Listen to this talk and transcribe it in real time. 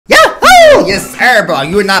Yes, sir, bro.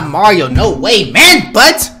 You are not Mario. No way, man.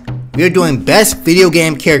 But we are doing best video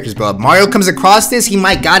game characters, bro. If Mario comes across this, he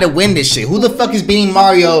might gotta win this shit. Who the fuck is beating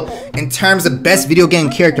Mario in terms of best video game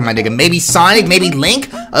character, my nigga? Maybe Sonic, maybe Link?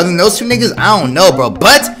 Other than those two niggas, I don't know, bro.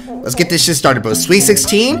 But let's get this shit started, bro. Sweet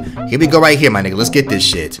 16. Here we go right here, my nigga. Let's get this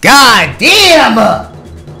shit. God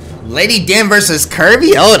damn! Lady Dim versus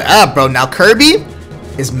Kirby? Hold up, bro. Now, Kirby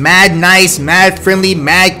is mad nice, mad friendly,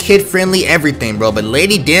 mad kid friendly, everything, bro. But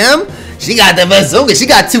Lady Dim, she got the bazooka. She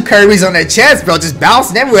got 2 Kirbys on her chest, bro. Just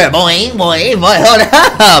bouncing everywhere. Boy, boy, boy. Hold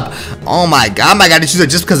up. Oh my god. I might gotta choose her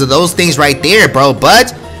just because of those things right there, bro.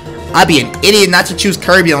 But I'd be an idiot not to choose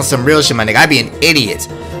Kirby on some real shit, my nigga. I'd be an idiot.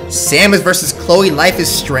 Samus versus Chloe, Life is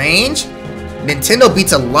Strange. Nintendo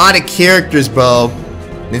beats a lot of characters, bro.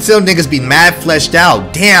 Nintendo niggas be mad fleshed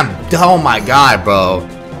out. Damn. Oh my god, bro.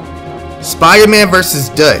 Spider-Man versus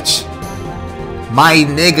Dutch. My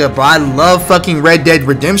nigga, bro. I love fucking Red Dead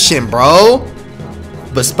Redemption, bro.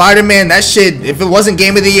 But Spider-Man, that shit, if it wasn't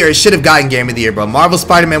Game of the Year, it should have gotten Game of the Year, bro. Marvel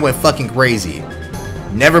Spider-Man went fucking crazy.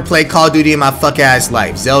 Never played Call of Duty in my fuck ass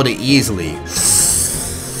life. Zelda easily.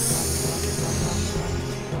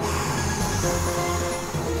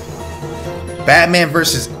 Batman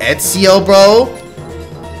versus Ezio, bro.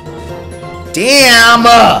 Damn!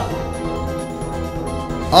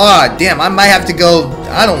 Oh, damn, I might have to go,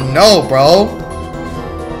 I don't know, bro.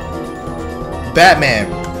 Batman.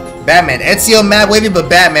 Ezio mad wavy, but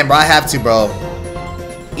Batman, bro, I have to, bro.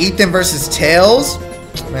 Ethan versus Tails?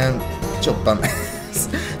 Man, get your bum ass.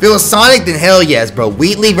 If it was Sonic, then hell yes, bro.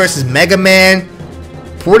 Wheatley versus Mega Man.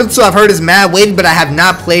 Portal 2 I've heard is mad wavy, but I have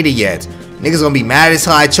not played it yet. Niggas gonna be mad as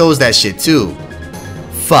hell I chose that shit, too.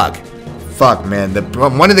 Fuck, man.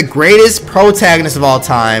 One of the greatest protagonists of all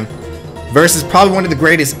time versus probably one of the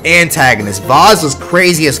greatest antagonists. Voz was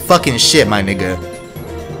crazy as fucking shit, my nigga.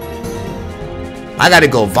 I gotta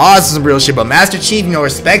go. Voz is some real shit, but Master Chief, you know,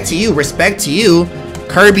 respect to you.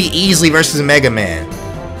 Kirby easily versus Mega Man.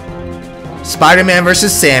 Spider-Man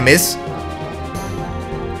versus Samus.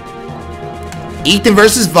 Ethan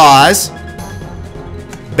versus Voz.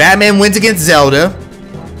 Batman wins against Zelda.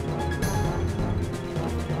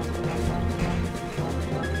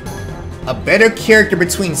 A better character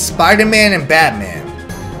between Spider-Man and Batman.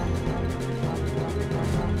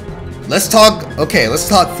 Let's talk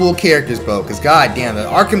full characters, bro. Because goddamn, the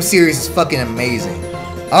Arkham series is fucking amazing.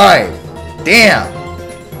 Alright. Damn.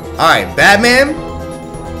 Alright, Batman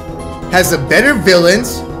has the better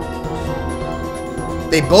villains.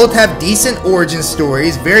 They both have decent origin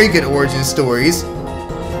stories. Very good origin stories.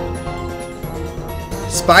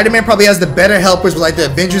 Spider-Man probably has the better helpers with like the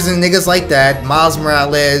Avengers and niggas like that. Miles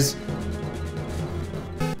Morales.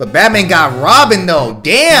 But Batman got Robin though.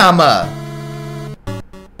 Damn.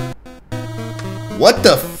 What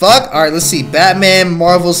the fuck? Alright, let's see. Batman,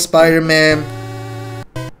 Marvel, Spider-Man.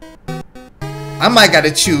 I might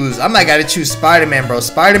gotta choose Spider-Man, bro.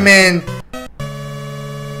 Spider-Man,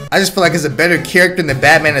 I just feel like is a better character than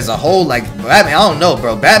Batman as a whole. Like Batman, I don't know,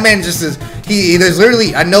 bro. Batman just is there's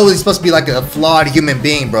literally, I know he's supposed to be like a flawed human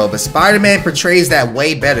being, bro, but Spider-Man portrays that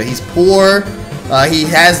way better. He's poor, he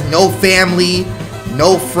has no family,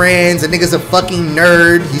 no friends, that nigga's a fucking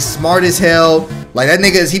nerd, he's smart as hell. Like that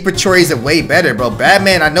nigga, he portrays it way better, bro.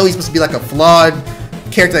 Batman, I know he's supposed to be like a flawed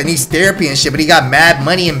character that needs therapy and shit, but he got mad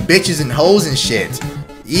money and bitches and hoes and shit.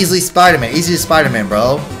 Easily Spider-Man,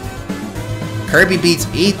 bro. Kirby beats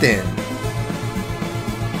Ethan.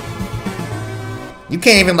 You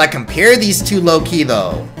can't even like compare these two low-key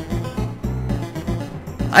though.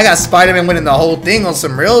 I got Spider-Man winning the whole thing on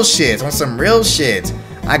some real shit.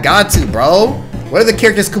 I got to, bro. What other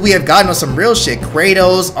characters could we have gotten on some real shit?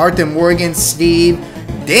 Kratos, Arthur Morgan, Steve.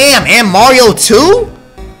 Damn, and Mario too?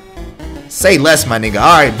 Say less, my nigga.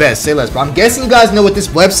 Alright, best. Say less, bro. I'm guessing you guys know what this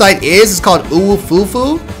website is. It's called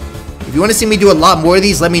Uwufufu. If you want to see me do a lot more of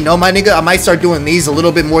these, let me know, my nigga. I might start doing these a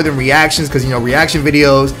little bit more than reactions, because, you know, reaction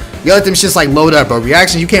videos, you let them just, like, load up, bro.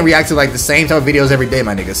 Reaction, you can't react to, like, the same type of videos every day,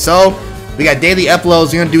 my nigga. So, we got daily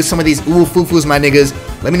uploads. We're gonna do some of these Uwufufus, my niggas.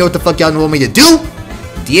 Let me know what the fuck y'all want me to do.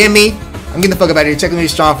 DM me. I'm getting the fuck up out of here. Check on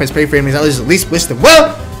these strong friends. Pray for enemies. At least wish them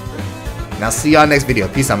well. And I'll see y'all next video.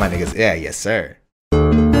 Peace out, my niggas. Yeah, yes, sir.